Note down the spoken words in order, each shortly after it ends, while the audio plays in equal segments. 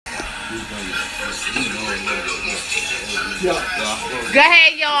Go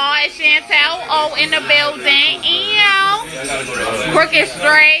ahead, y'all. It's Chantel O in the building. Crooked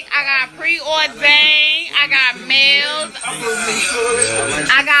Straight. I got Preordained. I got Mills.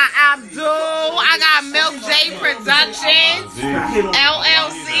 I got Abdul. I got Milk J Productions.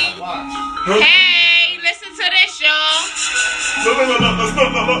 LLC. Hey, listen to this, y'all.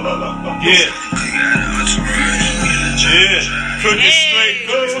 Yeah. Crooked Straight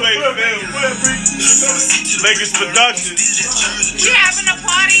Films. Vegas Productions. We having a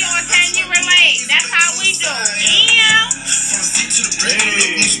party on Can You Relate? That's how we do.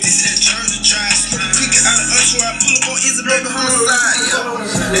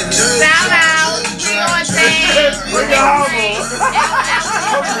 Shout out Preordained.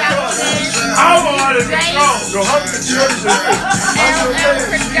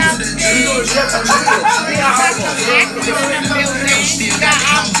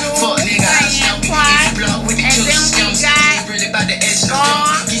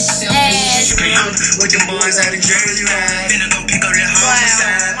 With the boys out of Jersey, right? Finna go pick up that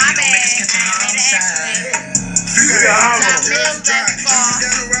homicide. My bad. Is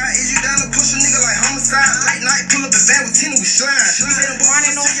you down to push a nigga like homicide? Late night, pull up the van with 10 we slide.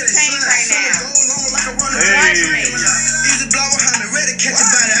 Running on the chain right now. Easy blow behind the ready, catch a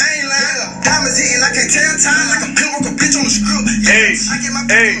body, I ain't lying. Diamonds hitting, I can't tell time like a pin work a bitch on the script. Hey, I get my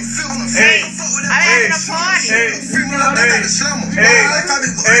bitch on the film on the phone. I'm having a party. Free me up, I got the slammer. Hey,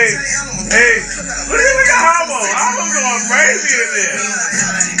 look at Homo. Homo's going crazy in there.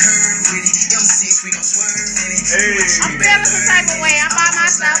 I'm feeling some type of way. I'm by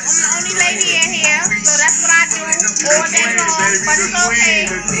myself. I'm the only lady in here, so that's what I do all day long. But it's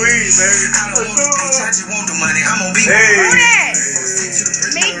okay. Who that?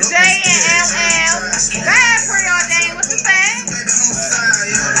 Meek J and LL. Go ahead, Preordained. What you saying?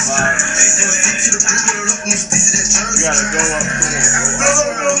 You gotta go up to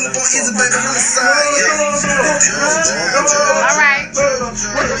All right.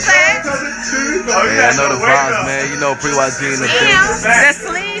 What you saying? Yeah, I know the vibes, man. You know Pre-YG in the building. The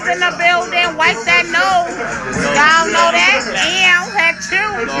sleeves in the building. Wipe that nose. Y'all know that? Heck you.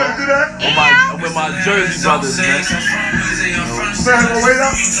 I'm with my Jersey brothers, man.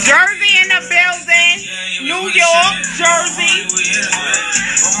 Jersey in the building. New York, Jersey.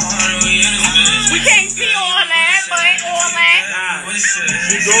 We can't see all that, but all that.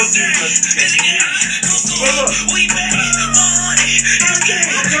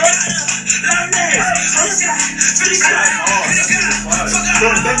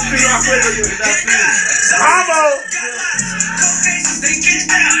 Homo.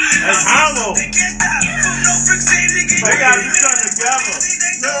 That's Homo. They gotta do something together. It's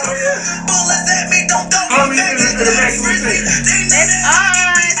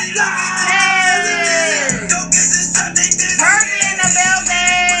Jersey in the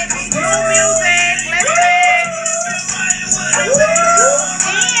building. New music.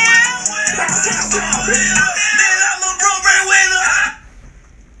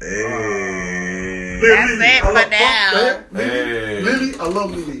 That's it for now. Lily, I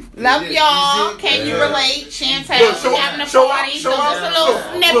love Lily. Love y'all. Can you relate? Chantel, we having a party, so just a little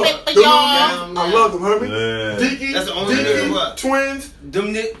snippet for y'all. I love them, Herbie. Dicky, that's the only nigga. Twins.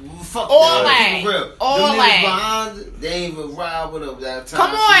 Them niggas, fuck all that. All that. They ain't even ride with them that time.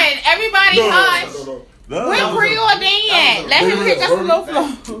 Come on, everybody hush. Where Preordained at? Let him pick us a little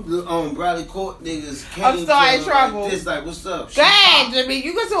flow. Bradley Court niggas came. I'm starting trouble. Like this, like, what's up? Go ahead, Jimmy.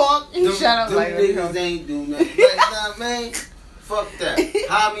 You can talk. You shut up like that. Niggas ain't do nothing. Like that, man. Fuck that.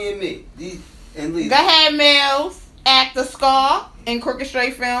 Jaime and me. And Lisa. Go ahead, Mills. Actor Scar in Crooked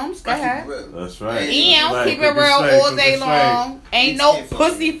Straight Films. Go ahead. That's right. Keep it real all day long. Ain't no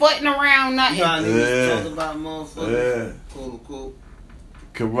pussyfooting around nothing. You know niggas talking about motherfuckers. Cool.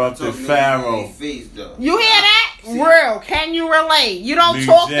 Corrupted Pharaoh. You hear that? Real. Can you relate? You don't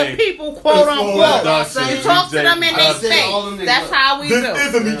talk to people, quote unquote. You talk to them in their face. That's how we do.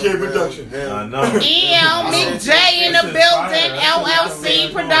 This is a Meek J production. I know. Meek J in the building.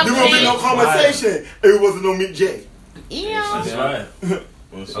 LLC production. There will be no conversation if it wasn't no Meek J. That's right.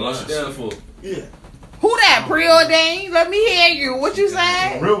 How much you down for? Yeah. Who that? Preordained? Let me hear you. What you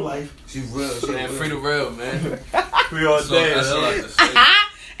say? Real life. She's real. Man, free the real, man. Preordained.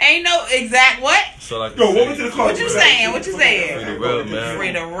 Ain't no exact what? So like yo, welcome to the car. What you saying? What you saying? Free the real, man.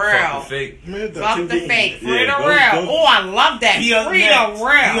 Free the real. Fuck the fake. Fuck the fake. Free the real. Oh, I love that. Free the real. We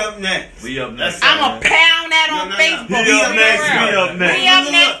up next. We up next. I'm going to pound that on Facebook. We up next. We up next.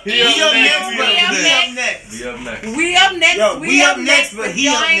 We up next. We up next. We up next. We up next. But he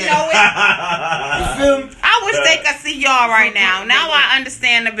y'all up ain't next. know it. You feel me? I I wish they could see y'all right now. Now I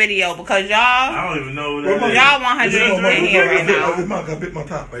understand the video because y'all I don't even know what that is. y'all want 100 in here right now. I bit my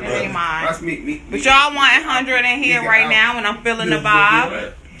top right It ain't mine. That's me. But y'all want 100 in here right now and I'm feeling the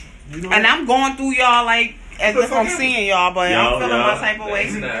vibe. And I'm going through y'all like as if I'm seeing y'all, but I'm feeling my type of way.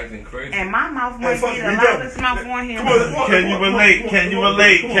 acting crazy. And my mouth might be the loudest mouth on here. Can you relate? Can you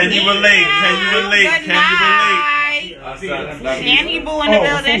relate? Can you relate? Can you relate? Can you relate? Shanny Boo in the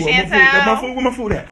building, Chantel. Where my food at?